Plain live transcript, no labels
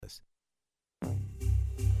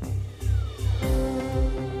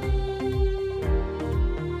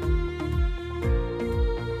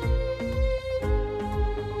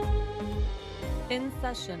In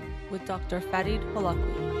Session with Dr. Farid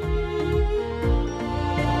Holakwi.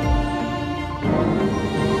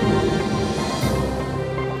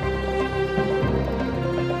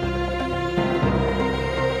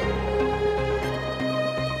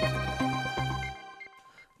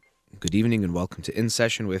 Good evening and welcome to In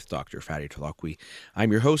Session with Dr. Farid Holakwi.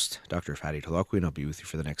 I'm your host, Dr. Farid Holakwi, and I'll be with you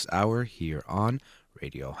for the next hour here on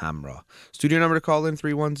Radio Hamra. Studio number to call in,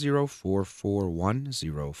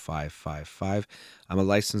 310-441-0555. I'm a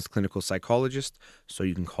licensed clinical psychologist, so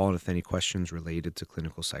you can call in with any questions related to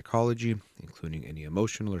clinical psychology, including any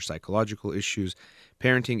emotional or psychological issues,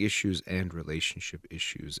 parenting issues, and relationship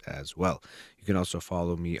issues as well. You can also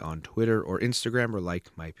follow me on Twitter or Instagram or like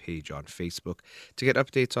my page on Facebook to get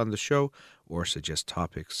updates on the show or suggest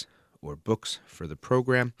topics or books for the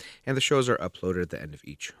program. And the shows are uploaded at the end of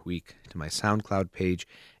each week to my SoundCloud page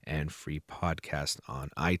and free podcast on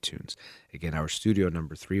iTunes. Again, our studio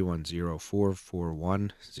number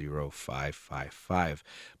 310-441-0555.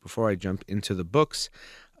 Before I jump into the books,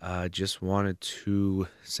 just wanted to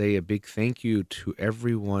say a big thank you to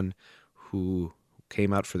everyone who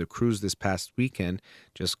came out for the cruise this past weekend.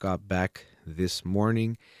 Just got back this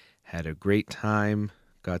morning, had a great time,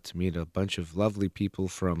 got to meet a bunch of lovely people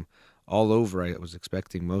from all over. I was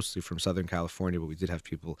expecting mostly from Southern California, but we did have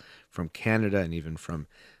people from Canada and even from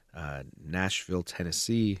Nashville,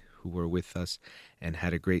 Tennessee, who were with us and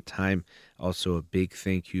had a great time. Also, a big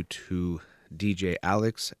thank you to DJ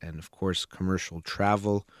Alex and, of course, Commercial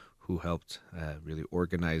Travel, who helped really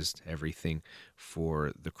organize everything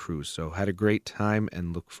for the cruise. So had a great time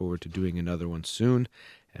and look forward to doing another one soon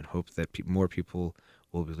and hope that more people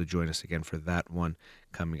will be able to join us again for that one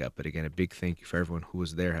coming up. But again, a big thank you for everyone who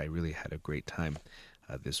was there. I really had a great time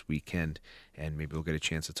this weekend, and maybe we'll get a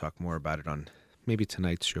chance to talk more about it on maybe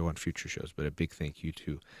tonight's show, on future shows. But a big thank you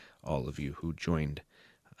to all of you who joined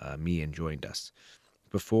me and joined us.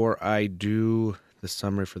 Before I do the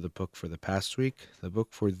summary for the book for the past week, the book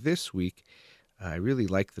for this week, I really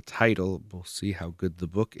like the title. We'll see how good the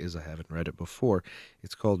book is. I haven't read it before.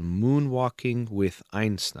 It's called Moonwalking with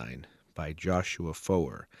Einstein by Joshua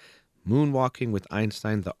Foer. Moonwalking with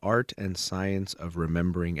Einstein, The Art and Science of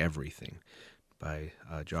Remembering Everything by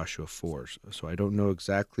Joshua Foer. So I don't know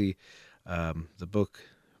exactly. The book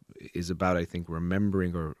is about, I think,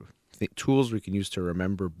 remembering or tools we can use to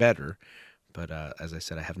remember better. But as I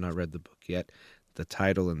said, I have not read the book yet. The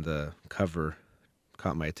title and the cover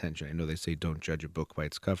caught my attention. I know they say don't judge a book by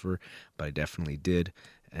its cover, but I definitely did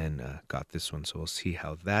and got this one. So we'll see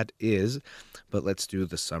how that is. But let's do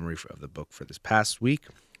the summary of the book for this past week,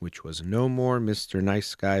 which was No More Mr.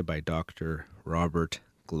 Nice Guy by Dr. Robert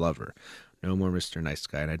Glover. No More Mr. Nice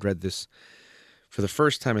Guy. And I'd read this for the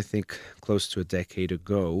first time, I think, close to a decade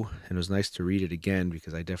ago. And it was nice to read it again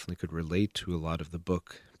because I definitely could relate to a lot of the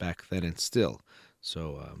book back then and still.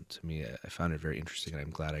 So to me, I found it very interesting, and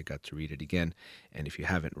I'm glad I got to read it again. And if you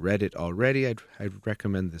haven't read it already, I'd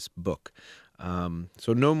recommend this book.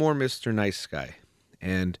 So No More Mr. Nice Guy.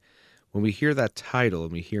 And when we hear that title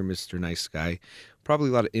and we hear Mr. Nice Guy, probably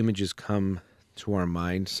a lot of images come to our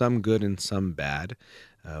mind, some good and some bad.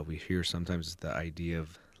 We hear sometimes the idea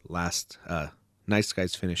of nice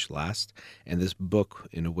guys finish last. And this book,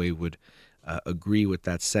 in a way, would agree with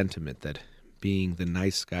that sentiment that being the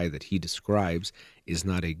nice guy that he describes is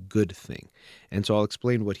not a good thing. And so I'll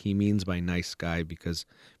explain what he means by nice guy, because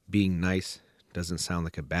being nice doesn't sound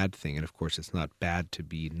like a bad thing. And of course, it's not bad to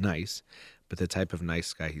be nice, but the type of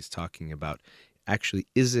nice guy he's talking about actually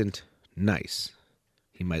isn't nice.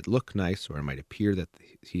 He might look nice, or it might appear that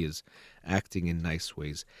he is acting in nice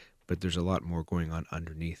ways, but there's a lot more going on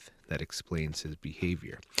underneath that explains his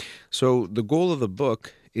behavior. So the goal of the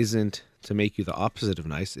book isn't to make you the opposite of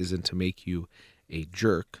nice, isn't to make you a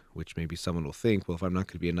jerk, which maybe someone will think, well, if I'm not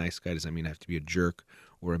going to be a nice guy, does that mean I have to be a jerk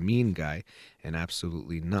or a mean guy? And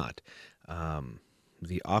absolutely not.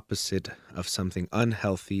 The opposite of something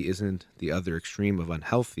unhealthy isn't the other extreme of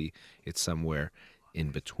unhealthy. It's somewhere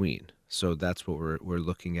in between. So that's what we're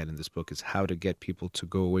looking at in this book, is how to get people to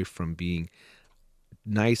go away from being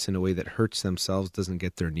nice in a way that hurts themselves, doesn't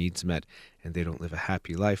get their needs met, and they don't live a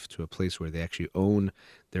happy life, to a place where they actually own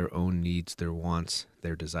their own needs, their wants,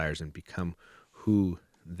 their desires, and become who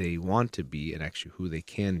they want to be and actually who they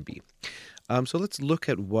can be. So let's look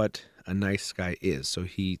at what a nice guy is. So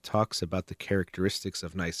he talks about the characteristics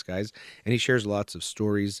of nice guys, and he shares lots of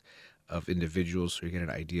stories of individuals so you get an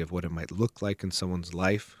idea of what it might look like in someone's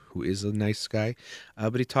life who is a nice guy.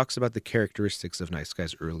 But he talks about the characteristics of nice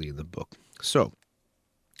guys early in the book. So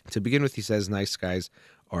to begin with, he says nice guys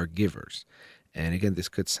are givers. And again, this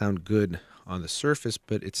could sound good on the surface,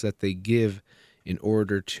 but it's that they give in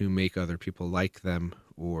order to make other people like them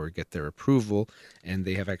or get their approval, and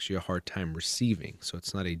they have actually a hard time receiving. So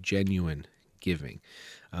it's not a genuine giving.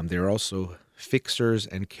 They're also fixers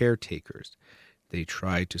and caretakers. They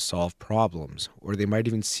try to solve problems, or they might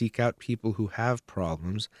even seek out people who have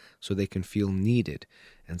problems so they can feel needed.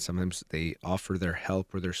 And sometimes they offer their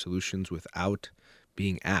help or their solutions without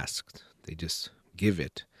being asked. They just give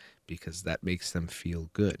it because that makes them feel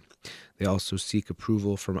good. They also seek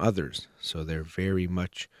approval from others, so they're very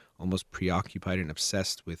much almost preoccupied and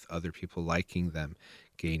obsessed with other people liking them,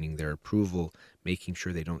 gaining their approval, making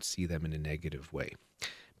sure they don't see them in a negative way.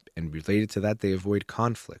 And related to that, they avoid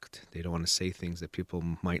conflict. They don't want to say things that people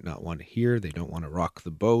might not want to hear. They don't want to rock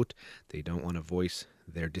the boat. They don't want to voice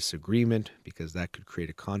their disagreement because that could create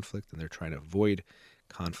a conflict, and they're trying to avoid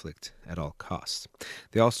conflict at all costs.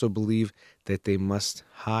 They also believe that they must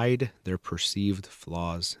hide their perceived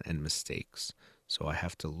flaws and mistakes. So I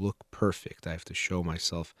have to look perfect. I have to show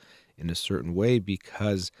myself in a certain way,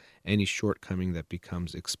 because any shortcoming that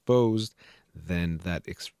becomes exposed, then that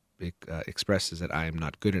expresses that I am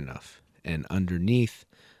not good enough. And underneath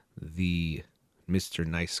the Mr.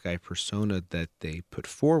 Nice Guy persona that they put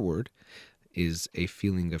forward is a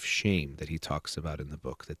feeling of shame that he talks about in the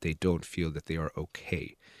book, that they don't feel that they are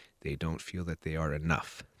okay. They don't feel that they are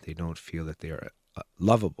enough. They don't feel that they are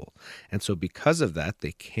lovable. And so because of that,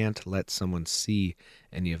 they can't let someone see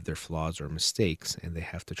any of their flaws or mistakes, and they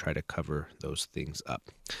have to try to cover those things up.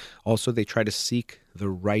 Also, they try to seek the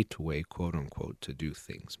right way, quote unquote, to do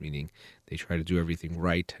things, meaning they try to do everything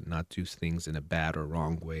right and not do things in a bad or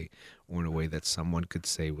wrong way, or in a way that someone could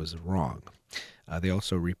say was wrong. They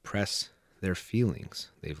also repress their feelings.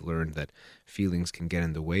 They've learned that feelings can get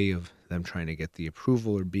in the way of them trying to get the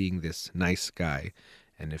approval or being this nice guy.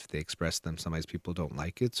 And if they express them, sometimes people don't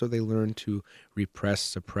like it. So they learn to repress,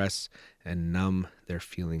 suppress, and numb their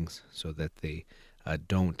feelings so that they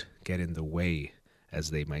don't get in the way as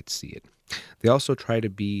they might see it. They also try to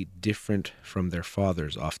be different from their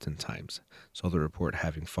fathers oftentimes. So they'll report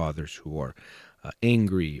having fathers who are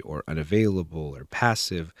angry or unavailable or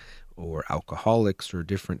passive or alcoholics or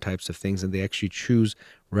different types of things, and they actually choose,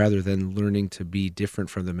 rather than learning to be different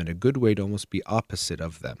from them in a good way, to almost be opposite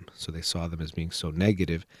of them. So they saw them as being so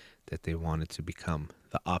negative that they wanted to become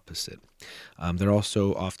the opposite. They're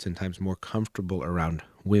also oftentimes more comfortable around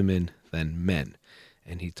women than men.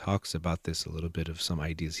 And he talks about this a little bit, of some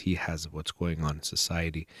ideas he has of what's going on in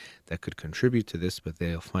society that could contribute to this, but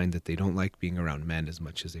they'll find that they don't like being around men as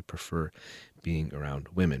much as they prefer being around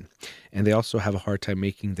women. And they also have a hard time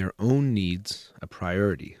making their own needs a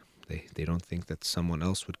priority. They don't think that someone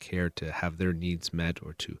else would care to have their needs met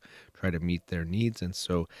or to try to meet their needs, and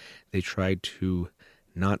so they try to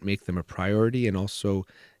not make them a priority, and also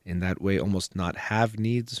in that way almost not have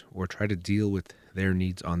needs or try to deal with their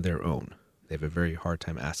needs on their own. They have a very hard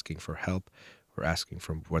time asking for help or asking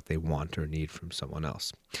for what they want or need from someone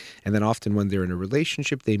else. And then often when they're in a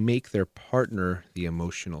relationship, they make their partner the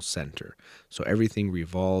emotional center. So everything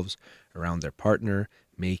revolves around their partner.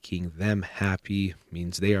 Making them happy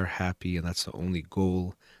means they are happy, and that's the only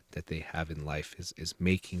goal that they have in life, is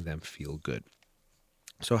making them feel good.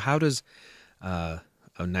 So how does a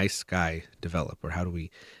nice guy develop, or how do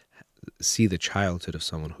we see the childhood of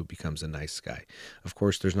someone who becomes a nice guy? Of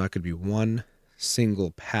course, there's not going to be one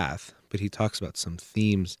single path, but he talks about some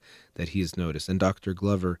themes that he has noticed. And Dr.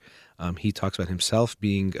 Glover, he talks about himself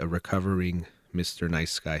being a recovering Mr.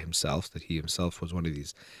 Nice Guy himself, that he himself was one of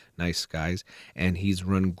these nice guys, and he's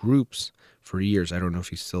run groups for years. I don't know if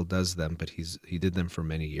he still does them, but he did them for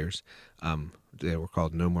many years. They were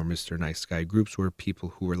called No More Mr. Nice Guy groups, where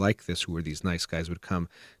people who were like this, who were these nice guys, would come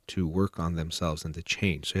to work on themselves and to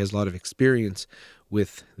change. So he has a lot of experience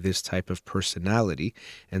with this type of personality.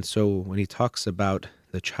 And so when he talks about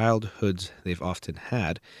the childhoods they've often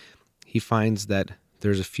had, he finds that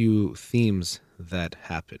there's a few themes that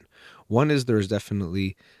happen. One is there's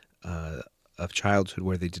definitely a childhood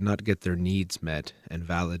where they did not get their needs met and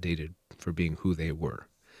validated for being who they were.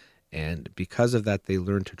 And because of that, they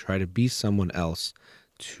learned to try to be someone else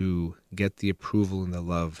to get the approval and the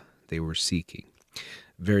love they were seeking.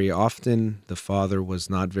 Very often, the father was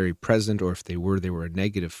not very present, or if they were a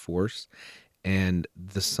negative force. And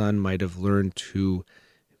the son might have learned to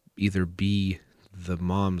either be the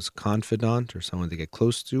mom's confidant or someone to get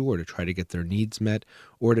close to, or to try to get their needs met,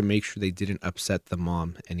 or to make sure they didn't upset the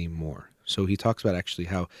mom anymore. So he talks about actually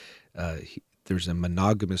how there's a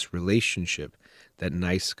monogamous relationship that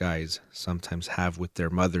nice guys sometimes have with their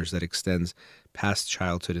mothers that extends past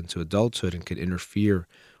childhood into adulthood and can interfere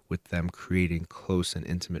with them creating close and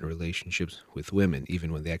intimate relationships with women,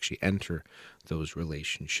 even when they actually enter those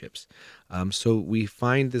relationships. So we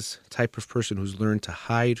find this type of person who's learned to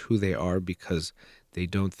hide who they are because They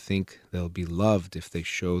don't think they'll be loved if they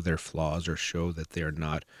show their flaws or show that they're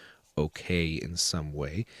not okay in some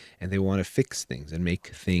way, and they want to fix things and make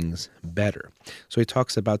things better. So he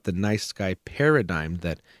talks about the nice guy paradigm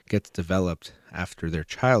that gets developed after their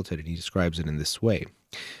childhood, and he describes it in this way.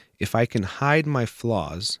 If I can hide my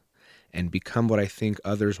flaws and become what I think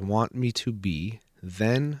others want me to be,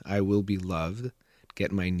 then I will be loved,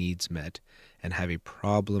 get my needs met, and have a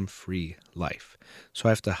problem-free life. So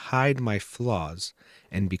I have to hide my flaws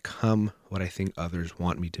and become what I think others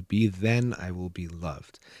want me to be. Then I will be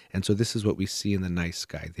loved. And so this is what we see in the nice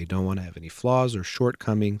guy. They don't want to have any flaws or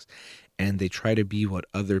shortcomings, and they try to be what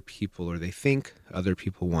other people, or they think other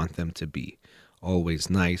people want them to be.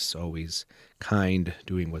 Always nice, always kind,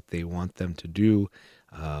 doing what they want them to do,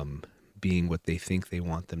 being what they think they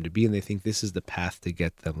want them to be, and they think this is the path to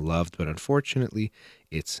get them loved, but unfortunately,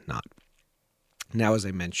 it's not. Now, as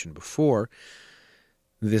I mentioned before,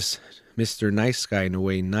 this Mr. Nice Guy, in a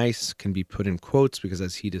way, nice can be put in quotes because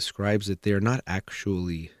as he describes it, they're not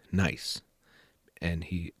actually nice. And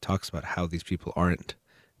he talks about how these people aren't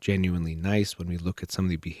genuinely nice when we look at some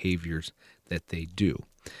of the behaviors that they do.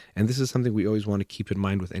 And this is something we always want to keep in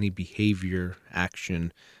mind with any behavior,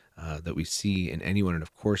 action that we see in anyone, and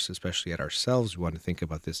of course, especially at ourselves, we want to think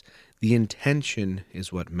about this. The intention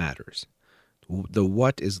is what matters. The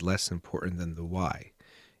what is less important than the why.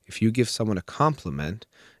 If you give someone a compliment,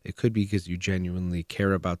 it could be because you genuinely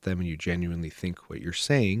care about them and you genuinely think what you're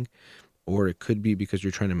saying, or it could be because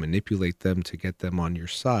you're trying to manipulate them to get them on your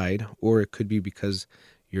side, or it could be because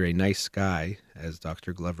you're a nice guy, as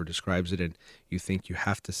Dr. Glover describes it, and you think you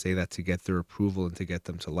have to say that to get their approval and to get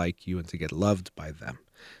them to like you and to get loved by them.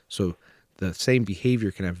 So the same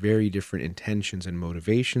behavior can have very different intentions and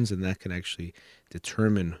motivations, and that can actually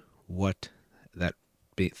determine what that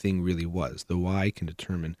thing really was. The why can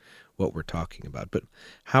determine what we're talking about. But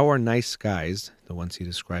how are nice guys, the ones he's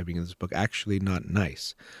describing in this book, actually not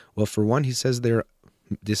nice? Well, for one, he says they're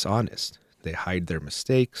dishonest. They hide their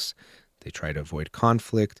mistakes. They try to avoid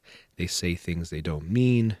conflict. They say things they don't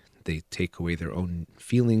mean. They take away their own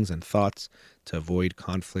feelings and thoughts to avoid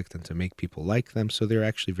conflict and to make people like them. So they're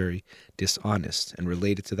actually very dishonest. And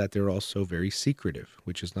related to that, they're also very secretive,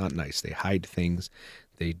 which is not nice. They hide things.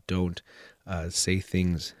 They don't say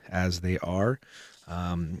things as they are.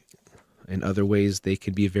 In other ways, they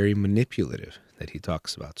can be very manipulative, that he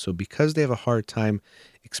talks about. So because they have a hard time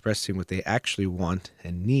expressing what they actually want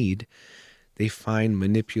and need, they find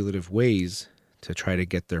manipulative ways to try to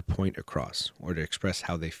get their point across, or to express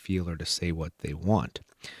how they feel, or to say what they want.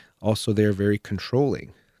 Also, they're very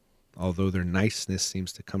controlling. Although their niceness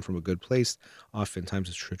seems to come from a good place, oftentimes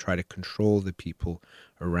it's to try to control the people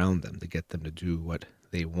around them, to get them to do what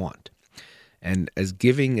they want. And as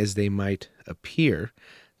giving as they might appear,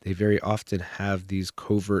 they very often have these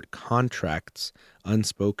covert contracts,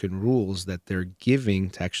 unspoken rules that they're giving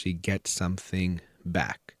to actually get something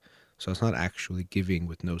back. So it's not actually giving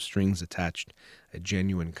with no strings attached, a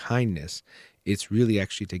genuine kindness. It's really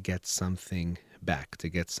actually to get something back, to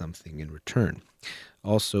get something in return.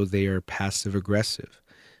 Also, they are passive aggressive.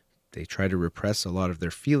 They try to repress a lot of their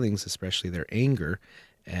feelings, especially their anger.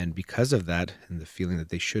 And because of that, and the feeling that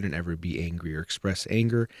they shouldn't ever be angry or express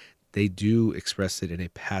anger, they do express it in a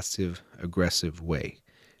passive aggressive way.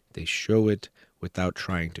 They show it without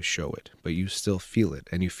trying to show it, but you still feel it,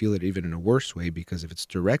 and you feel it even in a worse way, because if it's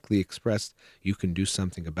directly expressed, you can do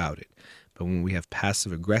something about it. But when we have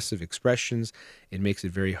passive-aggressive expressions, it makes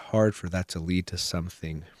it very hard for that to lead to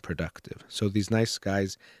something productive. So these nice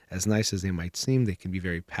guys, as nice as they might seem, they can be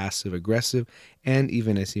very passive-aggressive, and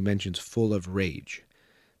even, as he mentions, full of rage.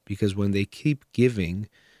 Because when they keep giving,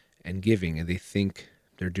 and they think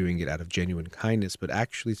they're doing it out of genuine kindness, but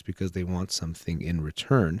actually it's because they want something in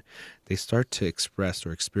return, they start to express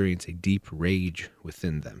or experience a deep rage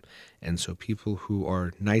within them. And so people who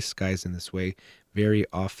are nice guys in this way very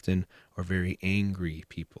often are very angry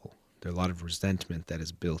people. There's a lot of resentment that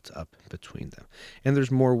is built up between them. And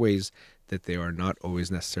there's more ways that they are not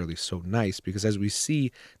always necessarily so nice, because as we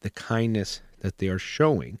see, the kindness that they are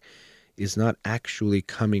showing is not actually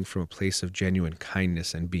coming from a place of genuine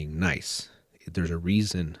kindness and being nice. There's a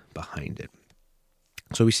reason behind it.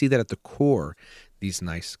 So we see that at the core, these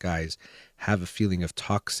nice guys have a feeling of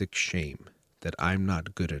toxic shame, that I'm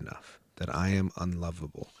not good enough, that I am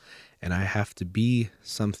unlovable, and I have to be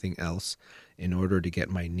something else in order to get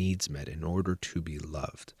my needs met, in order to be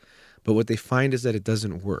loved. But what they find is that it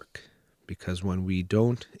doesn't work, because when we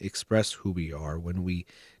don't express who we are, when we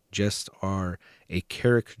just are a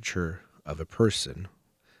caricature of a person,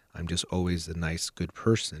 I'm just always a nice, good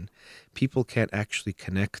person, people can't actually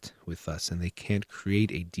connect with us, and they can't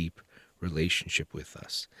create a deep relationship with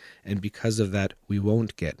us. And because of that, we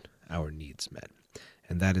won't get our needs met.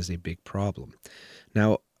 And that is a big problem.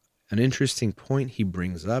 Now, an interesting point he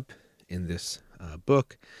brings up in this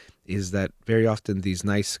book is that very often these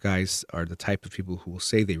nice guys are the type of people who will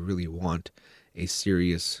say they really want a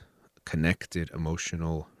serious, connected,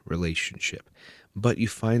 emotional relationship. But you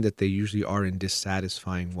find that they usually are in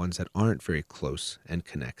dissatisfying ones that aren't very close and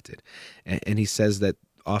connected. And he says that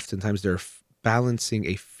oftentimes they're balancing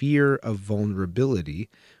a fear of vulnerability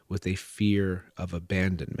with a fear of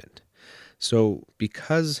abandonment. So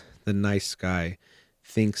because the nice guy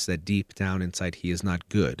thinks that deep down inside he is not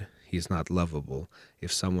good, he is not lovable,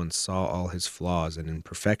 if someone saw all his flaws and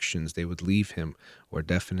imperfections, they would leave him or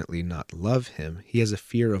definitely not love him, he has a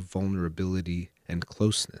fear of vulnerability and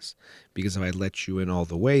closeness. Because if I let you in all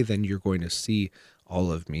the way, then you're going to see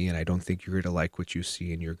all of me, and I don't think you're going to like what you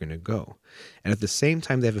see, and you're going to go. And at the same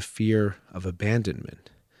time, they have a fear of abandonment.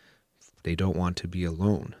 They don't want to be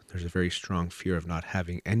alone. There's a very strong fear of not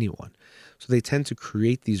having anyone. So they tend to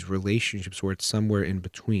create these relationships where it's somewhere in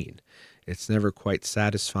between. It's never quite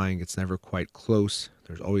satisfying. It's never quite close.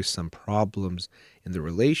 There's always some problems in the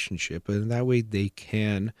relationship. And that way they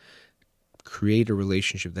can create a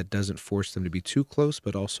relationship that doesn't force them to be too close,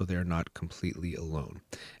 but also they're not completely alone.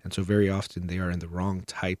 And so very often they are in the wrong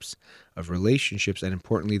types of relationships, and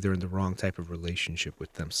importantly, they're in the wrong type of relationship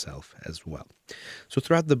with themselves as well. So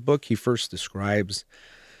throughout the book, he first describes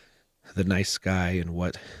the nice guy and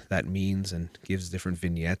what that means and gives different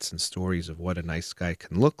vignettes and stories of what a nice guy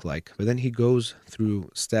can look like. But then he goes through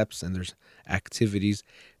steps and there's activities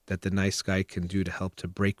that the nice guy can do to help to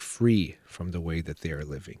break free from the way that they are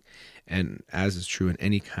living. And as is true in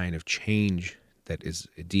any kind of change that is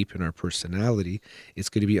deep in our personality, it's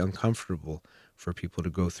going to be uncomfortable for people to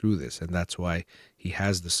go through this. And that's why he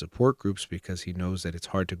has the support groups, because he knows that it's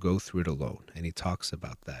hard to go through it alone. And he talks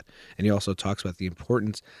about that. And he also talks about the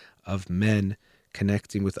importance of men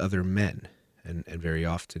connecting with other men. And very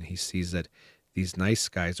often he sees that these nice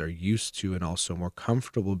guys are used to and also more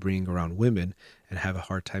comfortable being around women and have a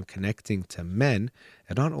hard time connecting to men.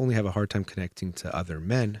 And not only have a hard time connecting to other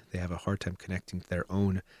men, they have a hard time connecting to their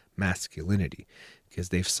own masculinity because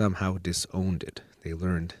they've somehow disowned it. They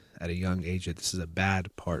learned at a young age that this is a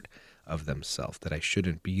bad part of themselves, that I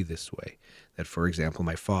shouldn't be this way. That, for example,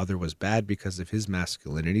 my father was bad because of his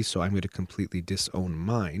masculinity, so I'm going to completely disown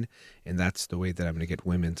mine, and that's the way that I'm going to get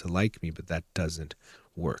women to like me, but that doesn't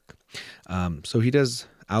work. So he does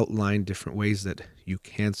outline different ways that you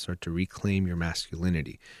can start to reclaim your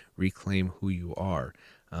masculinity, reclaim who you are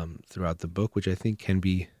throughout the book, which I think can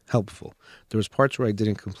be helpful. There was parts where I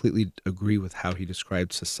didn't completely agree with how he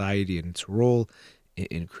described society and its role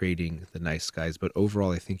in creating the nice guys, but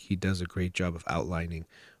overall I think he does a great job of outlining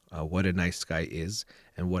what a nice guy is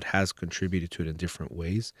and what has contributed to it in different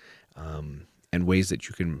ways, and ways that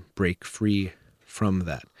you can break free from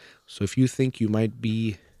that. So if you think you might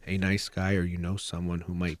be a nice guy, or you know someone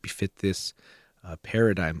who might fit this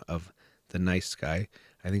paradigm of the nice guy,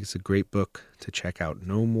 I think it's a great book to check out.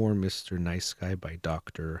 No More Mr. Nice Guy by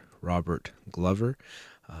Dr. Robert Glover.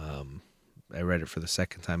 I read it for the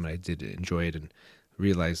second time and I did enjoy it and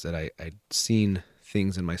realized that I'd seen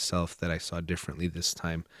things in myself that I saw differently this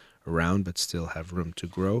time around, but still have room to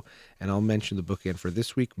grow. And I'll mention the book again for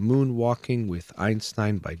this week, Moonwalking with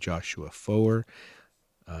Einstein by Joshua Foer.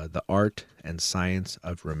 The Art and Science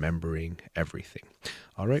of Remembering Everything.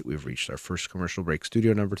 All right, we've reached our first commercial break.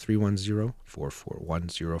 Studio number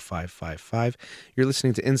 310-441-0555. You're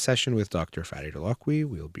listening to In Session with Dr. Farid Holakwi.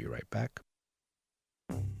 We'll be right back.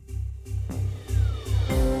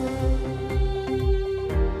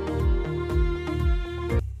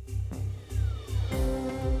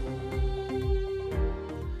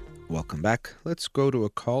 Welcome back. Let's go to a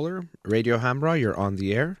caller. Radio Hamra, you're on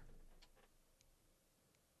the air.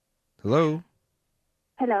 Hello?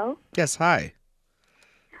 Hello. Yes, hi.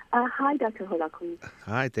 Hi, Dr. Holakwi.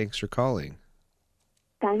 Hi, thanks for calling.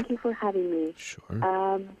 Thank you for having me. Sure.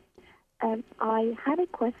 I had a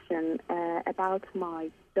question about my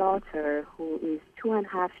daughter, who is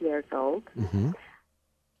 2.5 years old. Mm-hmm.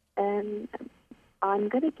 I'm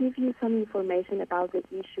going to give you some information about the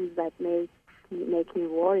issues that make me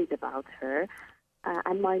worried about her.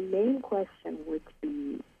 And my main question would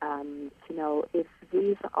be to know if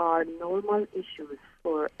these are normal issues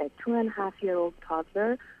for a 2.5-year-old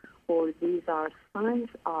toddler, or these are signs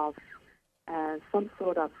of some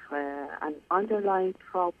sort of an underlying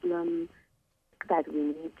problem that we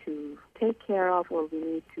need to take care of, or we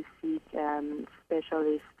need to seek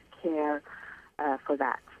specialist care for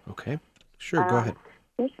that. Okay. Sure, go ahead.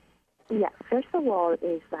 First of all,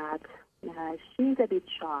 is that she's a bit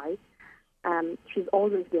shy. She's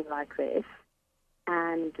always been like this,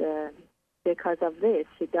 and because of this,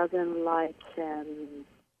 she doesn't like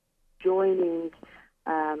joining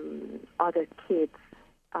other kids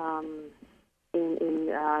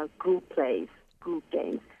in group plays, group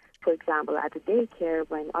games. For example, at the daycare,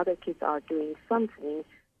 when other kids are doing something,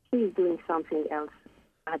 she's doing something else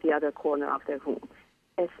at the other corner of the room,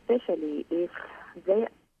 especially if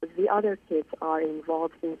the other kids are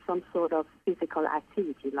involved in some sort of physical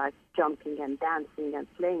activity like jumping and dancing and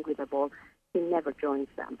playing with the ball. She never joins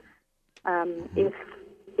them.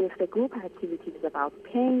 If the group activity is about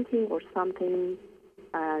painting or something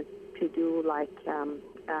to do like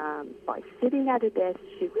by sitting at a desk,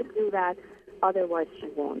 she will do that. Otherwise, she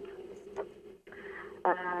won't.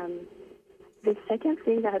 The second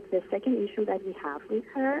issue that we have with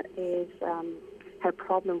her is her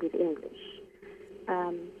problem with English.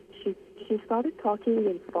 She started talking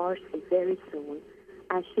in Farsi very soon,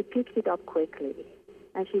 and she picked it up quickly.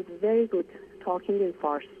 And she's very good talking in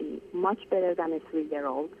Farsi, much better than a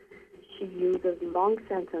 3-year-old. She uses long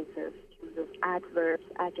sentences, she uses adverbs,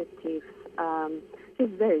 adjectives. She's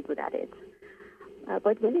very good at it.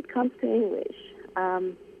 But when it comes to English,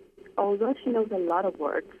 although she knows a lot of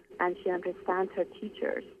words and she understands her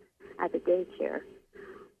teachers at the daycare,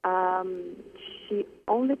 she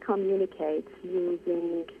only communicates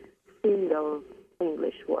using single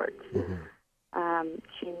English words.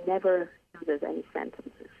 She never uses any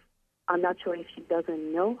sentences. I'm not sure if she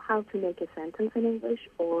doesn't know how to make a sentence in English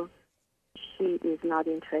or she is not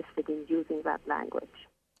interested in using that language.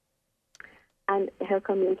 And her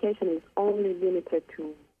communication is only limited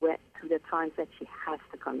to the times that she has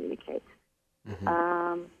to communicate.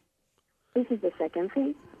 This is the second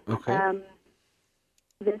thing. Okay.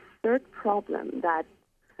 The third problem that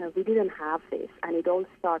we didn't have this, and it all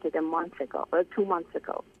started 2 months ago.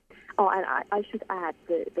 Oh, and I should add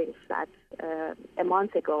this, that a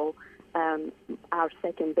month ago, our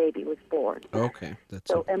second baby was born. Okay.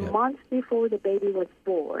 So a month before the baby was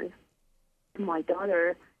born, my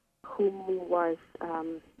daughter, who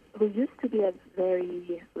used to be a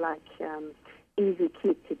very easy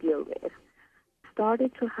kid to deal with,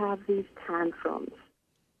 started to have these tantrums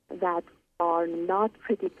that are not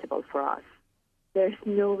predictable for us. There's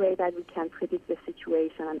no way that we can predict the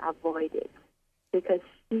situation and avoid it, because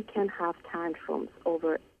she can have tantrums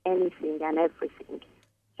over anything and everything.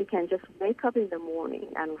 She can just wake up in the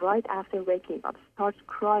morning and right after waking up starts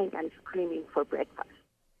crying and screaming for breakfast,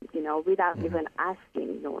 without even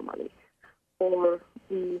asking normally. Or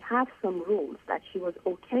we have some rules that she was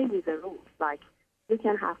okay with the rules, like you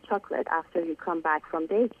can have chocolate after you come back from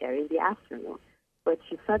daycare in the afternoon. But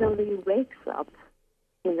she suddenly wakes up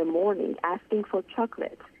in the morning asking for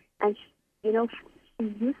chocolate. And, she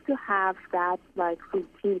used to have that,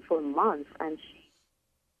 routine for months, and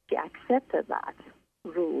she accepted that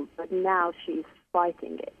rule, but now she's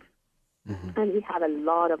fighting it. And we have a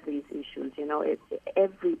lot of these issues,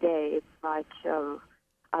 every day it's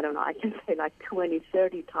I don't know, I can say 20,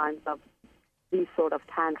 30 times of these sort of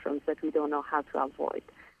tantrums that we don't know how to avoid.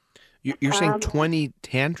 You're saying 20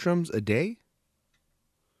 tantrums a day?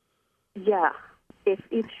 Yeah.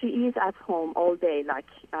 If she is at home all day,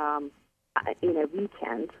 in a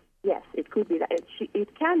weekend, yes, it could be that.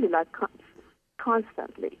 It can be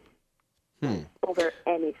constantly over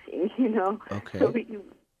anything, Okay. So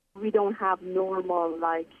we don't have normal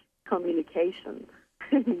communication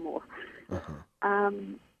anymore.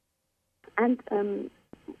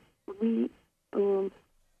 We 2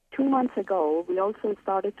 months ago we also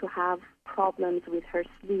started to have problems with her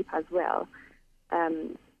sleep as well.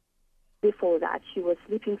 Before that, she was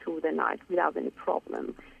sleeping through the night without any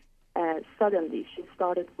problem. Suddenly, she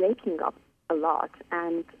started waking up a lot,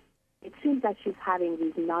 and it seems that she's having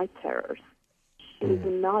these night terrors. She's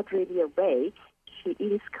not really awake. She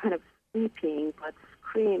is kind of sleeping but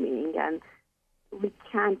screaming, and we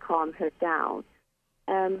can't calm her down.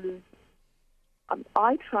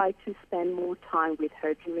 I tried to spend more time with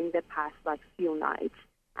her during the past few nights,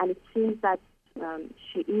 and it seems that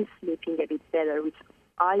she is sleeping a bit better, which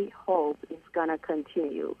I hope is going to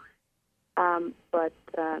continue. But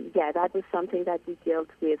that was something that we dealt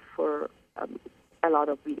with for a lot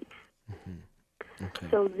of weeks. Okay.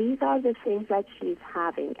 So these are the things that she's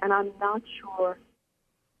having, and I'm not sure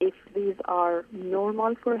if these are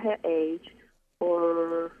normal for her age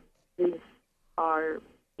or these are,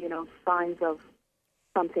 signs of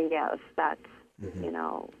something else that,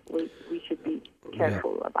 we should be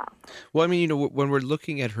careful about. Well, I mean, when we're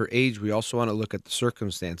looking at her age, we also want to look at the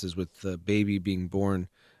circumstances with the baby being born,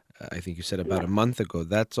 I think you said about a month ago.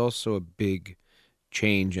 That's also a big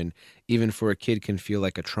change, and even for a kid can feel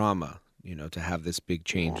like a trauma, to have this big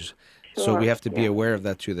change So we Sure. have to be Yeah. aware of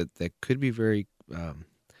that too, that that could be very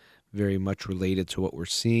much related to what we're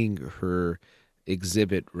seeing her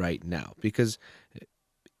exhibit right now. Because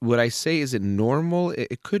would I say, is it normal?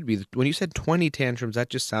 It could be. When you said 20 tantrums, that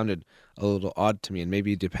just sounded a little odd to me. And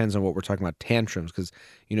maybe it depends on what we're talking about, tantrums. Because,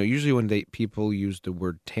 usually when people use the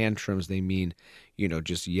word tantrums, they mean,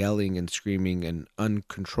 just yelling and screaming and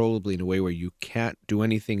uncontrollably in a way where you can't do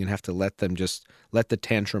anything and have to let the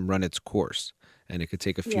tantrum run its course. And it could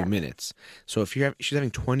take a few Yes. minutes. So if she's having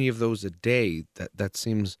 20 of those a day, that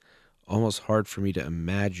seems almost hard for me to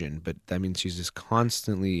imagine, but that means she's just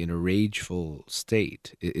constantly in a rageful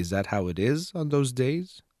state. Is that how it is on those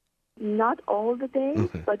days? Not all the days,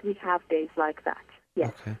 Okay. but we have days like that.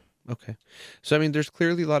 Yes. Okay. So, I mean, there's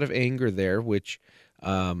clearly a lot of anger there, which,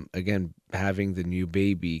 again, having the new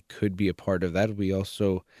baby could be a part of that. We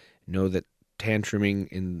also know that tantruming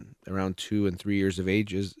in around 2 and 3 years of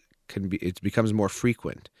age it becomes more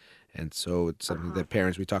frequent. And so it's something that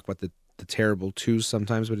parents, we talk about the terrible twos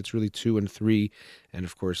sometimes, but it's really 2 and 3. And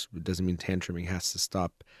of course, it doesn't mean tantruming has to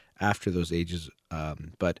stop after those ages.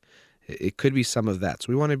 But it could be some of that. So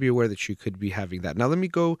we want to be aware that she could be having that. Now, let me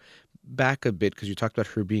go back a bit because you talked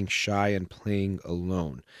about her being shy and playing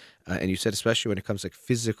alone. And you said, especially when it comes to like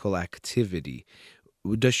physical activity,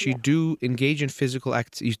 does she Yes. engage in physical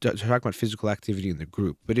activity? You talk about physical activity in the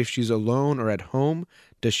group, but if she's alone or at home,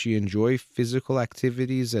 does she enjoy physical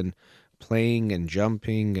activities and playing and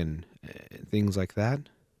jumping and things like that?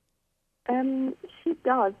 She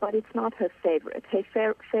does, but it's not her favorite.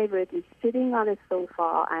 Her favorite is sitting on a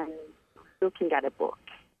sofa and looking at a book,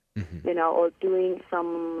 or doing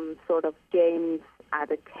some sort of games at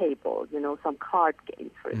a table, some card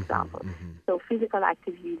games, for example. So physical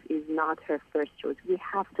activities is not her first choice. We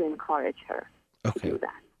have to encourage her to Okay. do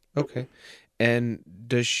that. Okay. And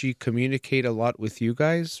does she communicate a lot with you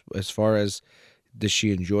guys as far as, does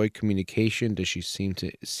she enjoy communication? Does she seem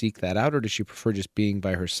to seek that out, or does she prefer just being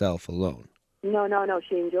by herself alone? No.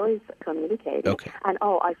 She enjoys communicating. Okay. And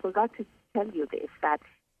I forgot to tell you this, that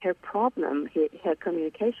her problem, her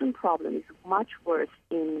communication problem is much worse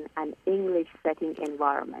in an English-setting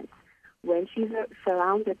environment. When she's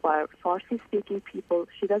surrounded by Farsi-speaking people,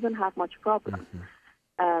 she doesn't have much problem.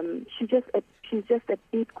 She's just a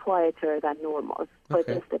bit quieter than normal, but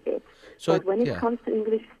Okay. just a bit. So, But when it yeah. comes to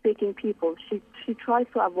English-speaking people, she tries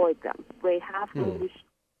to avoid them. We have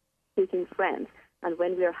English-speaking friends, and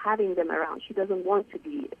when we are having them around, she doesn't want to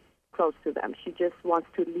be close to them. She just wants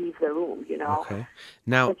to leave the room, Okay.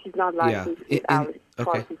 Now, But she's not like yeah. this with our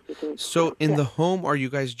Okay. Farsi-speaking So people. in Yes. the home, are you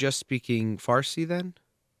guys just speaking Farsi then?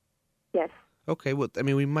 Yes. Okay. Well, I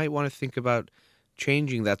mean, we might want to think about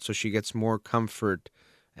changing that so she gets more comfort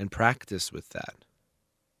and practice with that.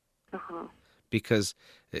 Uh-huh. Because,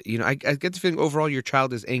 I get the feeling overall your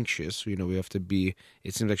child is anxious. We have to be,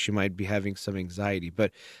 it seems like she might be having some anxiety.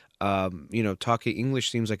 But, talking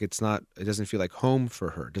English seems like it doesn't feel like home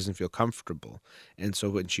for her. It doesn't feel comfortable. And so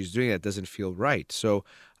when she's doing that, it doesn't feel right. So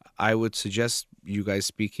I would suggest you guys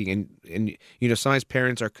speaking. And sometimes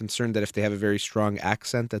parents are concerned that if they have a very strong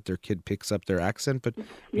accent, that their kid picks up their accent. But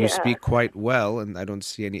you Yes. speak quite well, and I don't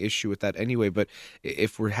see any issue with that anyway. But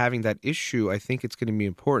if we're having that issue, I think it's going to be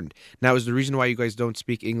important. Now, is the reason why you guys don't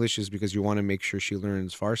speak English is because you want to make sure she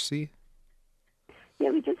learns Farsi? Yeah,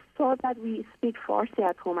 we just thought that we speak Farsi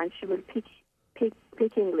at home and she will pick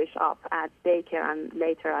English up at daycare and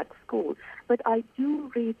later at school. But I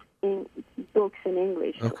do read books in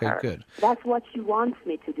English to Okay, her. good. That's what she wants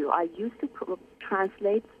me to do. I used to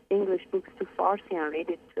translate English books to Farsi and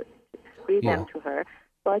read Yeah. them to her.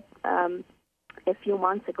 But a few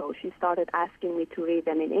months ago, she started asking me to read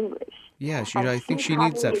them in English. Yeah, And I think she's she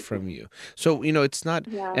needs that having- from you. So, it's not,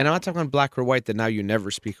 Yeah. and I'm not talking black or white that now you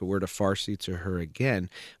never speak a word of Farsi to her again,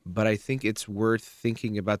 but I think it's worth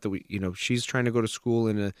thinking about she's trying to go to school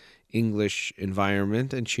in a English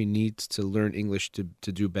environment and she needs to learn English to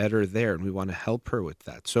do better there, and we want to help her with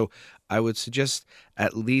that. So I would suggest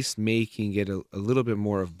at least making it a little bit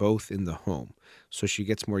more of both in the home so she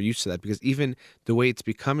gets more used to that, because even the way it's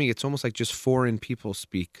becoming, it's almost like just foreign people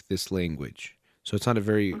speak this language. So it's not a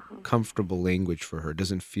very comfortable language for her. It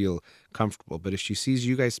doesn't feel comfortable. But if she sees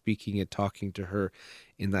you guys speaking it, talking to her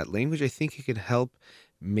in that language, I think it could help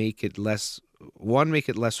make it less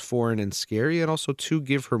foreign and scary, and also two,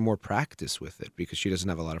 give her more practice with it, because she doesn't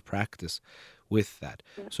have a lot of practice with that.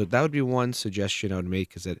 So that would be one suggestion I would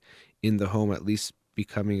make, is that in the home, at least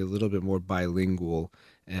becoming a little bit more bilingual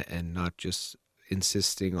and not just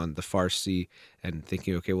insisting on the Farsi and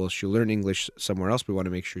thinking, okay, well, she'll learn English somewhere else. We want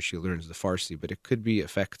to make sure she learns the Farsi, but it could be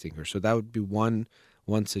affecting her. So that would be one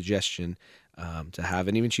suggestion to have.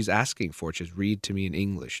 And even she's asking for it. Just read to me in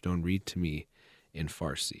English. Don't read to me in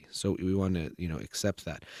Farsi. So we want to, accept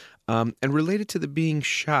that. And related to the being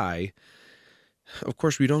shy, of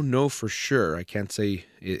course, we don't know for sure. I can't say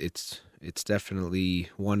it's definitely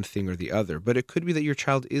one thing or the other, but it could be that your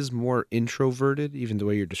child is more introverted, even the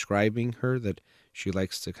way you're describing her, that she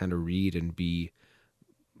likes to kind of read and be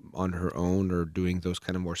on her own or doing those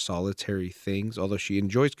kind of more solitary things, although she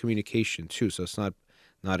enjoys communication too, so it's not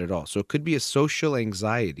at all. So it could be a social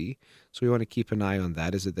anxiety, so we want to keep an eye on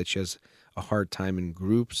that. Is it that she has a hard time in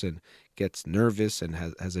groups and gets nervous and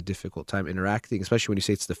has a difficult time interacting, especially when you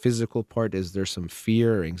say it's the physical part? Is there some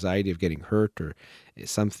fear or anxiety of getting hurt or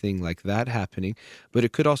something like that happening? But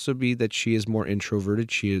it could also be that she is more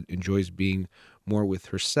introverted. She enjoys being more with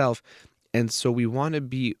herself. And so we want to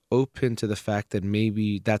be open to the fact that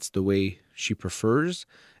maybe that's the way she prefers.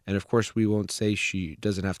 And of course, we won't say she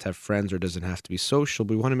doesn't have to have friends or doesn't have to be social,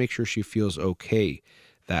 but we want to make sure she feels okay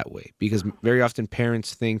that way. Because very often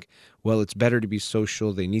parents think, well, it's better to be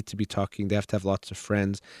social. They need to be talking. They have to have lots of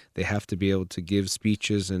friends. They have to be able to give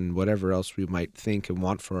speeches and whatever else we might think and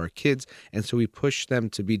want for our kids. And so we push them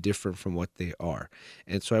to be different from what they are.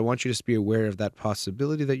 And so I want you to just be aware of that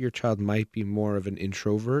possibility that your child might be more of an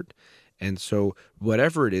introvert. And so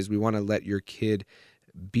whatever it is, we want to let your kid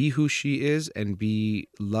be who she is and be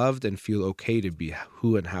loved and feel okay to be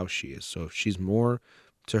who and how she is. So if she's more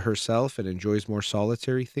to herself and enjoys more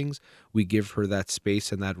solitary things, we give her that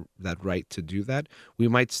space and that right to do that. We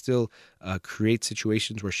might still create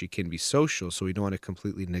situations where she can be social, so we don't want to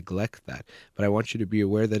completely neglect that. But I want you to be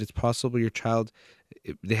aware that it's possible your child,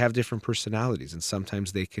 they have different personalities, and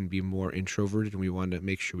sometimes they can be more introverted, and we want to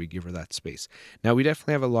make sure we give her that space. Now, we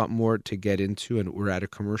definitely have a lot more to get into, and we're at a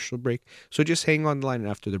commercial break, so just hang on the line, and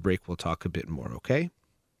after the break, we'll talk a bit more, okay?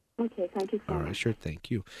 Okay, thank you so much. All right, sure,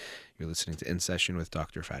 thank you. You're listening to In Session with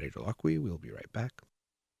Dr. Farid Holakwi. We'll be right back.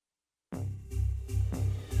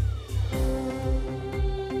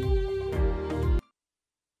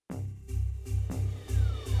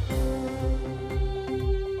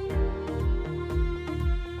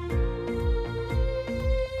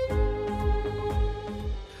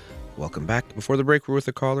 Welcome back. Before the break, we're with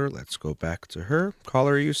a caller. Let's go back to her.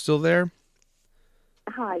 Caller, are you still there?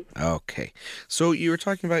 Hi. Okay. So you were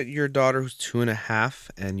talking about your daughter who's 2.5,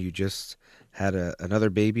 and you just had another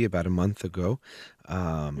baby about a month ago.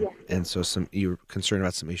 Yes. And so you were concerned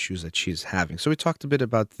about some issues that she's having. So we talked a bit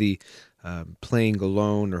about the playing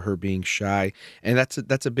alone or her being shy. And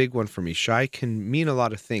that's a big one for me. Shy can mean a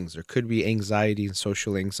lot of things. There could be anxiety and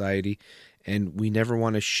social anxiety. And we never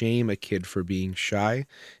want to shame a kid for being shy.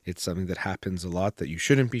 It's something that happens a lot, that you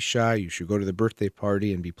shouldn't be shy. You should go to the birthday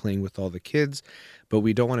party and be playing with all the kids. But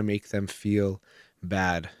we don't want to make them feel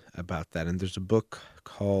bad about that. And there's a book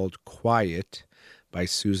called Quiet by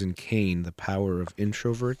Susan Cain, The Power of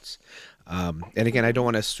Introverts. And again, I don't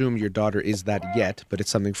want to assume your daughter is that yet, but it's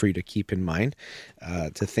something for you to keep in mind,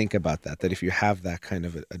 to think about that if you have that kind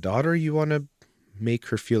of a daughter, you want to make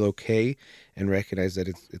her feel okay and recognize that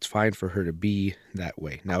it's fine for her to be that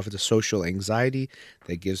way. Now, if it's a social anxiety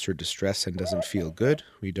that gives her distress and doesn't feel good,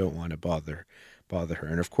 we don't want to bother her.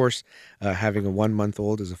 And of course, having a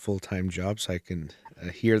 1-month-old is a full-time job, so I can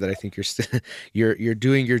hear that. I think you're still you're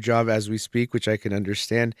doing your job as we speak, which I can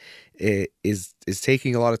understand is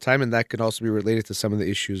taking a lot of time, and that can also be related to some of the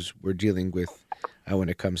issues we're dealing with when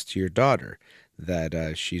it comes to your daughter,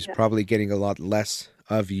 that she's probably getting a lot less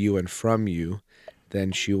of you and from you than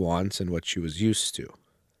she wants and what she was used to.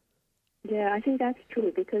 Yeah, I think that's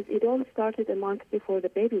true, because it all started a month before the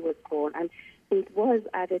baby was born, and it was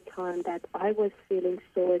at a time that I was feeling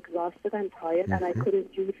so exhausted and tired, and I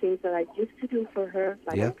couldn't do things that I used to do for her,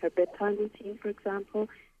 like her bedtime routine, for example.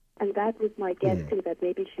 And that was my guessing, that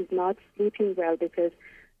maybe she's not sleeping well because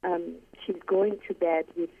she's going to bed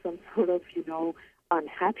with some sort of,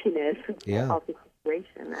 unhappiness of the situation,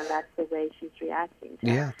 and that's the way she's reacting.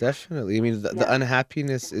 Yeah, definitely. I mean, the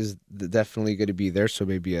unhappiness is definitely going to be there, so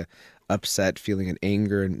maybe a upset feeling and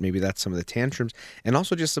anger, and maybe that's some of the tantrums. And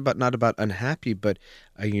also just not about unhappy, but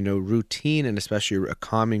routine, and especially a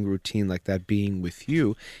calming routine like that being with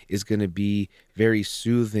you is going to be very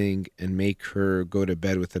soothing and make her go to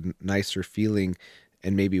bed with a nicer feeling.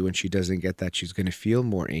 And maybe when she doesn't get that, she's going to feel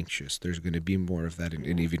more anxious. There's going to be more of that,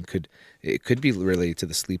 and even it could be related to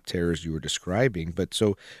the sleep terrors you were describing. But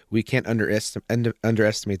so we can't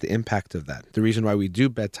underestimate the impact of that. The reason why we do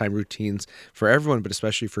bedtime routines for everyone, but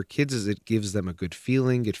especially for kids, is it gives them a good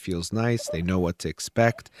feeling. It feels nice. They know what to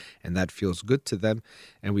expect, and that feels good to them.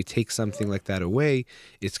 And we take something like that away,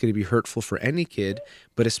 it's going to be hurtful for any kid.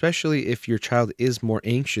 But especially if your child is more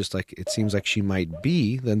anxious, like it seems like she might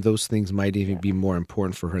be, then those things might even be more important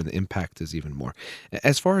for her, and the impact is even more.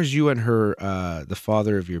 As far as you and her, the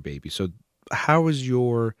father of your baby, so how is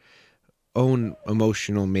your own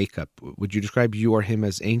emotional makeup? Would you describe you or him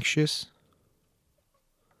as anxious?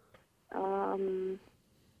 Um,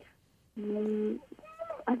 mm,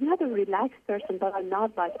 I'm not a relaxed person, but I'm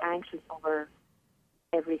not like anxious over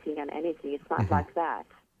everything and anything. It's not like that.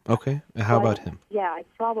 Okay. And how about him? Yeah, I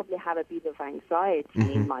probably have a bit of anxiety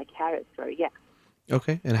in my character, yeah.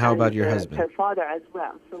 Okay. And how And about your husband? her father as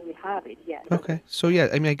well, so we have it, yes. Okay. So yeah,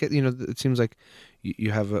 I mean, I get, it seems like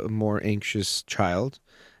you have a more anxious child,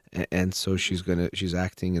 and so she's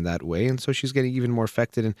acting in that way, and so she's getting even more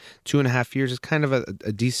affected. And 2.5 years is kind of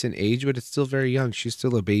a decent age, but it's still very young. She's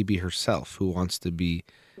still a baby herself who wants to be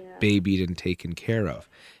babied and taken care of.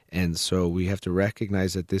 And so we have to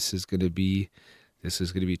recognize that this is going to be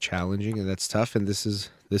challenging, and that's tough. And this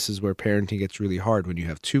is where parenting gets really hard when you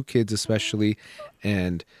have two kids, especially,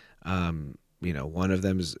 and one of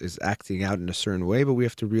them is acting out in a certain way. But we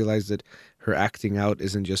have to realize that her acting out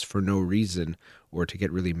isn't just for no reason or to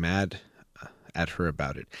get really mad at her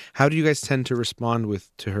about it. How do you guys tend to respond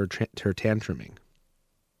to her tantruming?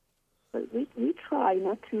 But we try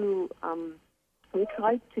not to. We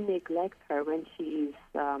try to neglect her when she is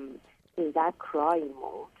in that crying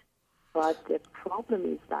mode. But the problem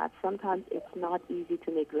is that sometimes it's not easy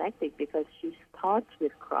to neglect it because she starts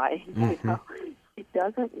with crying. She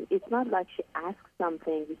doesn't. It's not like she asks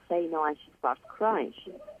something, we say no, and she starts crying.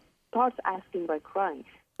 She starts asking by crying.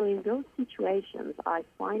 So in those situations, I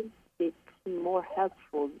find it more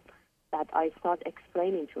helpful that I start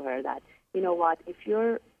explaining to her that, you know what, if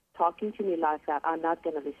you're talking to me like that, I'm not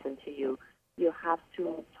going to listen to you. You have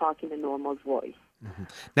to talk in a normal voice.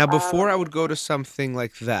 Now, before I would go to something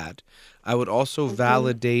like that, I would also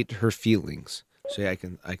validate her feelings. So yeah,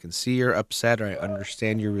 I can see you're upset, or I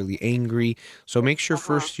understand you're really angry. So make sure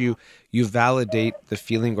first you validate the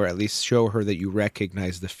feeling, or at least show her that you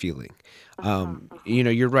recognize the feeling.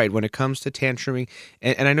 You're right when it comes to tantruming,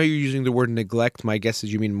 and I know you're using the word neglect. My guess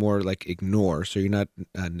is you mean more like ignore. So you're not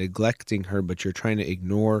neglecting her, but you're trying to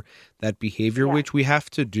ignore that behavior, which we have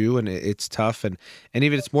to do, and it's tough. And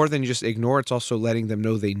even it's more than just ignore. It's also letting them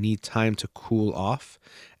know they need time to cool off.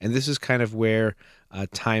 And this is kind of where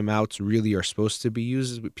timeouts really are supposed to be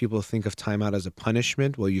used. People think of timeout as a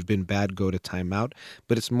punishment. Well, you've been bad, go to timeout.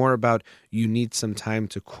 But it's more about you need some time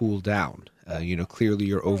to cool down. Clearly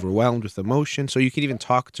you're overwhelmed with emotion. So you can even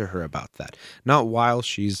talk to her about that. Not while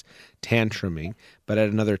she's tantruming, but at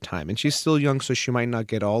another time. And she's still young, so she might not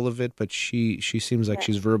get all of it, but she seems like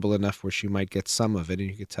she's verbal enough where she might get some of it. And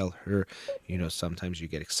you can tell her, sometimes you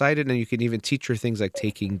get excited. And you can even teach her things like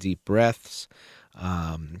taking deep breaths,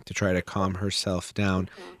 to try to calm herself down,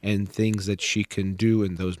 and things that she can do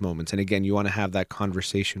in those moments. And again, you want to have that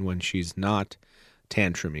conversation when she's not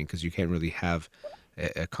tantruming, because you can't really have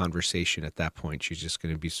a conversation at that point. She's just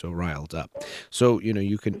going to be so riled up. So,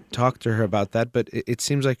 you can talk to her about that, but it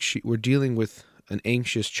seems like we're dealing with an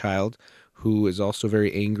anxious child who is also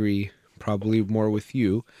very angry, probably more with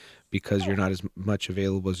you, because you're not as much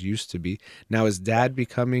available as you used to be. Now, is Dad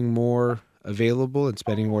becoming more available and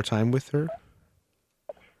spending more time with her?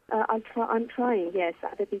 I'm trying, yes.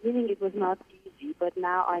 At the beginning it was not easy, but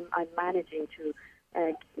now I'm managing to,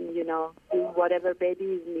 do whatever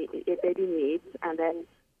baby needs, and then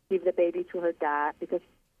give the baby to her dad, because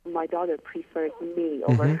my daughter prefers me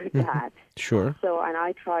over her dad. Sure. So, and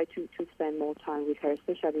I try to spend more time with her,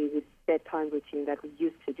 especially with bedtime routine that we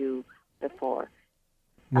used to do before.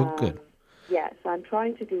 Well, good. Yes, I'm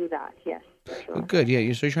trying to do that, yes. Sure. Well, good, yeah.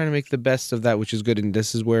 So you're trying to make the best of that, which is good. And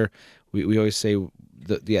this is where we always say,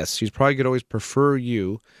 yes, she's probably going to always prefer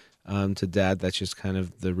you to Dad. That's just kind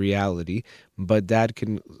of the reality. But Dad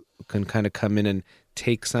can kind of come in and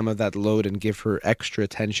take some of that load and give her extra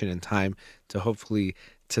attention and time to hopefully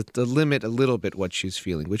to limit a little bit what she's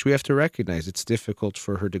feeling, which we have to recognize. It's difficult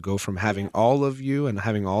for her to go from having all of you and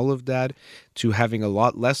having all of Dad to having a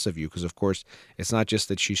lot less of you, because, of course, it's not just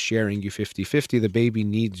that she's sharing you 50-50. The baby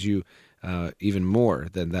needs you even more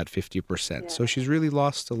than that 50%. Yeah. So she's really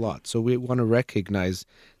lost a lot. So we want to recognize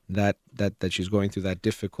that she's going through that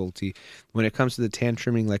difficulty. When it comes to the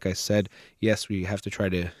tantruming, like I said, yes, we have to try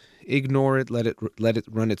to ignore it, let it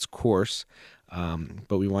run its course.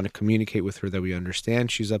 But we want to communicate with her that we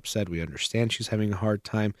understand she's upset, we understand she's having a hard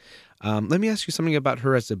time. Let me ask you something about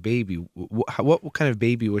her as a baby. What kind of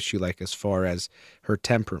baby was she like as far as her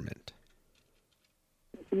temperament?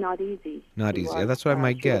 Not easy. Not easy. Yeah, that's what I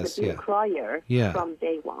might guess. She was a big crier from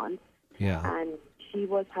day one. Yeah. And she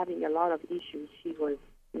was having a lot of issues. She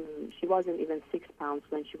wasn't even 6 pounds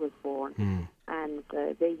when she was born. And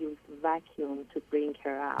they used vacuum to bring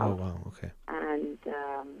her out. Oh, wow, okay. And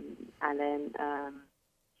then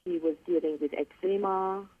she was dealing with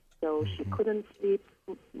eczema, So she couldn't sleep,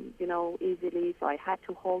 easily. So I had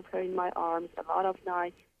to hold her in my arms a lot of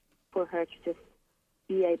nights for her to just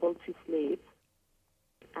be able to sleep.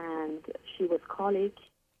 And she was colic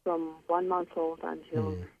from 1 month old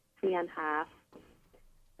until 3.5.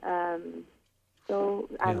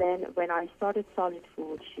 Then when I started solid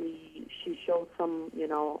food, she showed some,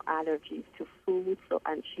 allergies to food. So,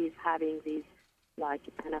 and she's having these like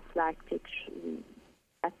anaphylactic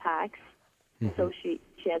attacks. So she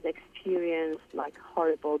has experienced like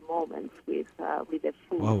horrible moments with the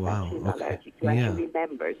food that she's allergic to, and she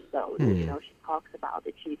remembers those. She talks about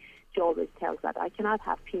it. She always tells that I cannot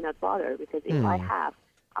have peanut butter because if I have,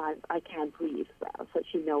 I can't breathe well. So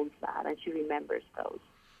she knows that, and she remembers those.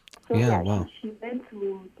 So she went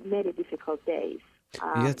through many difficult days.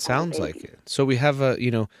 It sounds like it. So we have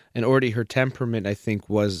and already her temperament, I think,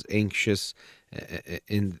 was anxious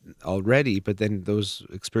in already, but then those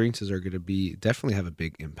experiences are going to definitely have a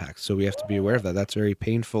big impact. So we have to be aware of that. That's very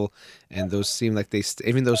painful, and those seem like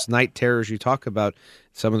even those night terrors you talk about,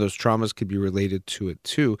 some of those traumas could be related to it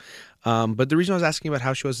too. But the reason I was asking about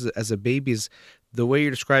how she was as a baby is the way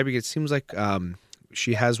you're describing it. It seems like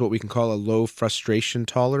she has what we can call a low frustration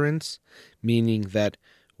tolerance, meaning that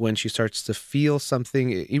when she starts to feel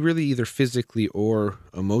something, it really either physically or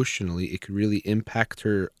emotionally, it could really impact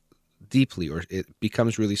her deeply, or it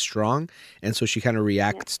becomes really strong, and so she kind of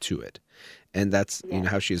reacts to it. And that's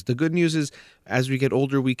how she is. The good news is, as we get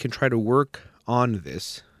older, we can try to work on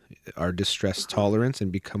this, our distress tolerance,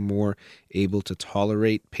 and become more able to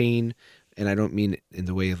tolerate pain. And I don't mean in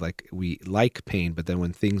the way of like we like pain, but then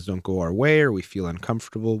when things don't go our way or we feel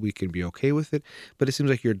uncomfortable, we can be okay with it. But it seems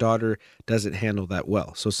like your daughter doesn't handle that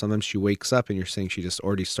well. So sometimes she wakes up and you're saying she just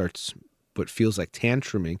already starts what feels like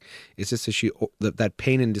tantruming. It's just that that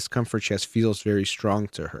pain and discomfort she has feels very strong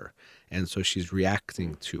to her. And so she's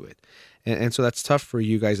reacting to it. And so that's tough for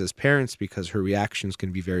you guys as parents because her reactions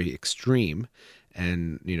can be very extreme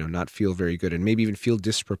and, not feel very good and maybe even feel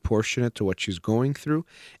disproportionate to what she's going through.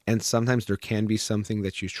 And sometimes there can be something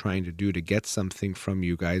that she's trying to do to get something from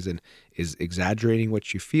you guys and is exaggerating what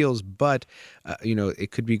she feels. But,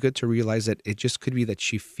 it could be good to realize that it just could be that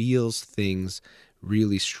she feels things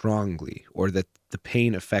really strongly or that the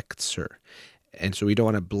pain affects her. And so we don't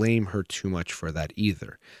want to blame her too much for that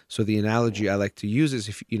either. So the analogy I like to use is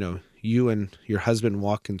if, you and your husband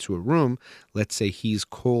walk into a room, let's say he's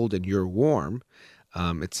cold and you're warm.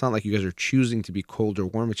 It's not like you guys are choosing to be cold or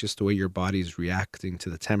warm. It's just the way your body is reacting to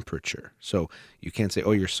the temperature. So you can't say,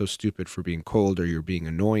 oh, you're so stupid for being cold or you're being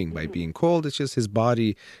annoying by being cold. It's just his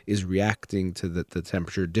body is reacting to the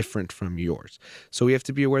temperature different from yours. So we have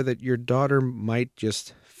to be aware that your daughter might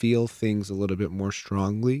just feel things a little bit more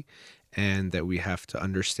strongly, and that we have to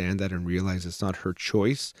understand that and realize it's not her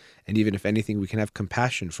choice. And even if anything, we can have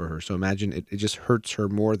compassion for her. So imagine it just hurts her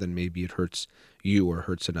more than maybe it hurts you or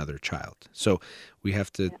hurts another child. So we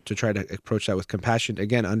have to try to approach that with compassion.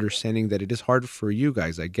 Again, understanding that it is hard for you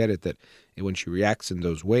guys. I get it that when she reacts in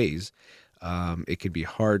those ways, it can be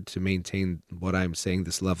hard to maintain what I'm saying,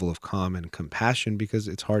 this level of calm and compassion, because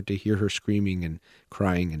it's hard to hear her screaming and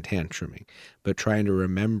crying and tantruming. But trying to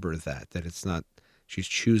remember that it's not she's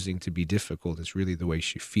choosing to be difficult, it's really the way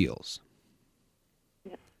she feels.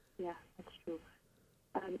 Yeah, that's true.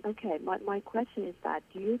 Okay, my question is that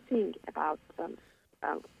do you think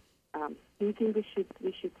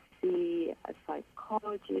we should see a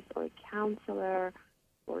psychologist or a counselor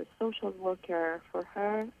or a social worker for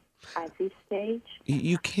her at this stage?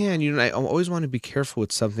 You can. I always want to be careful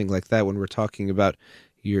with something like that when we're talking about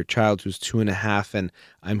your child who's 2.5, and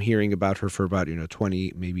I'm hearing about her for about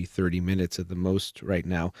 20, maybe 30 minutes at the most right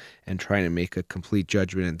now, and trying to make a complete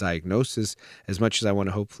judgment and diagnosis. As much as I want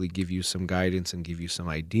to hopefully give you some guidance and give you some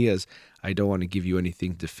ideas, I don't want to give you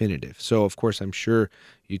anything definitive. So of course I'm sure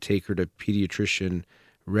you take her to pediatrician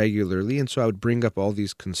regularly, and so I would bring up all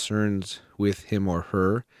these concerns with him or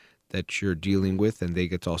her that you're dealing with, and they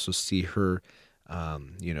get to also see her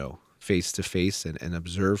face to face and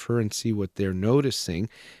observe her and see what they're noticing.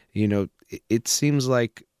 It seems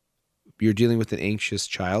like you're dealing with an anxious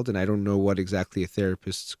child, and I don't know what exactly a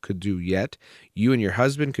therapist could do yet. You and your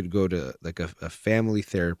husband could go to like a family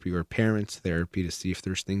therapy or parents therapy to see if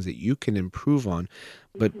there's things that you can improve on.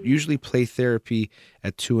 But usually play therapy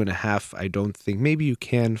at 2.5, I don't think. Maybe you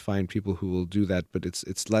can find people who will do that, but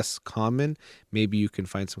it's less common. Maybe you can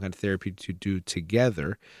find some kind of therapy to do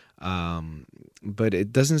together. But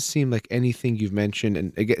it doesn't seem like anything you've mentioned,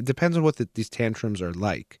 and again, it depends on what these tantrums are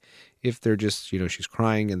like. If they're just, she's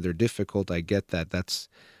crying and they're difficult, I get that. That's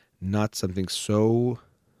not something so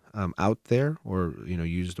out there, or,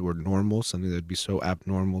 use the word normal, something that would be so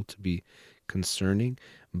abnormal to be concerning.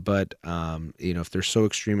 But, if they're so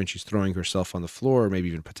extreme and she's throwing herself on the floor or maybe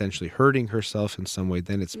even potentially hurting herself in some way,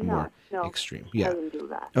 then it's more No, extreme. I Yeah. wouldn't do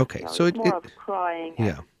that. Okay. No, So it's more of crying and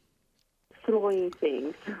yeah. throwing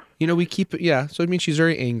things. We keep it, yeah. So, she's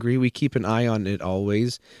very angry. We keep an eye on it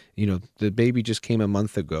always. The baby just came a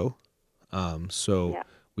month ago. So Yeah.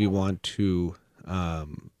 we want to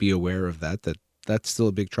be aware of that that's still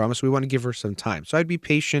a big trauma. So we want to give her some time. So I'd be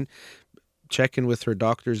patient, check in with her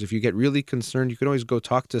doctors. If you get really concerned, you can always go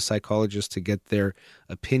talk to a psychologist to get their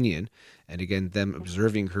opinion. And again, them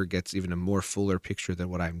observing her gets even a more fuller picture than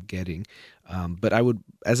what I'm getting. But I would,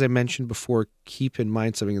 as I mentioned before, keep in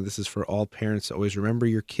mind something, and this is for all parents, always remember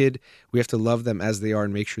your kid. We have to love them as they are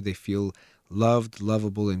and make sure they feel loved,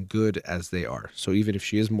 lovable, and good as they are. So even if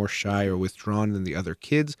she is more shy or withdrawn than the other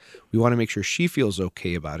kids, we want to make sure she feels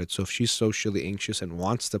okay about it. So if she's socially anxious and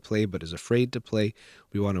wants to play but is afraid to play,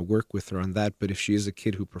 we want to work with her on that. But if she is a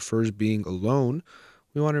kid who prefers being alone,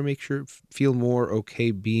 we want to make sure feel more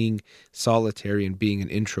okay being solitary and being an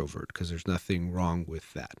introvert, because there's nothing wrong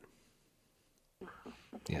with that.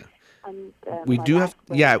 Yeah. And, We my do last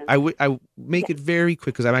have, yeah, question- I make it very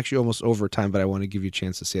quick because I'm actually almost over time, but I want to give you a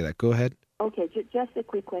chance to say that. Go ahead. Okay, just a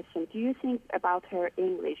quick question. Do you think about her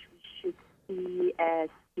English we should see a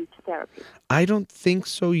speech therapist? I don't think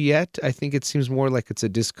so yet. I think it seems more like it's a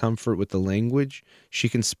discomfort with the language. She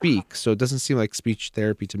can speak, so it doesn't seem like speech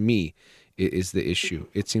therapy to me is the issue.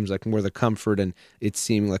 It seems like more the comfort and it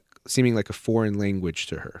seeming like a foreign language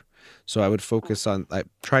to her. So I would focus on, I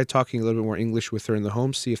try talking a little bit more English with her in the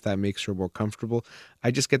home, see if that makes her more comfortable.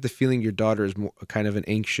 I just get the feeling your daughter is more kind of an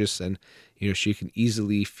anxious and, she can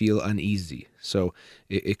easily feel uneasy. So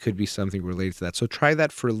it could be something related to that. So try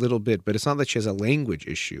that for a little bit, but it's not that she has a language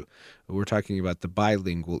issue. We're talking about the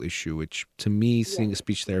bilingual issue, which to me, seeing a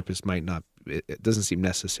speech therapist might not, it doesn't seem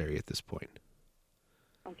necessary at this point.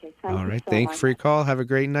 Okay, thank All you right. so Thank much. you for your call. Have a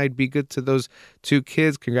great night. Be good to those 2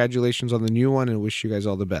 kids. Congratulations on the new one and wish you guys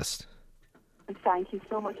all the best. Thank you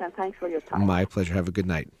so much, and thanks for your time. My pleasure. Have a good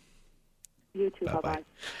night. You too. Bye-bye. Bye-bye.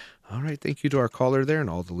 All right. Thank you to our caller there and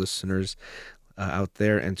all the listeners out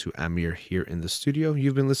there, and to Amir here in the studio.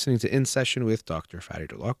 You've been listening to In Session with Dr.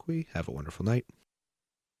 Farid Holakwi. Have a wonderful night.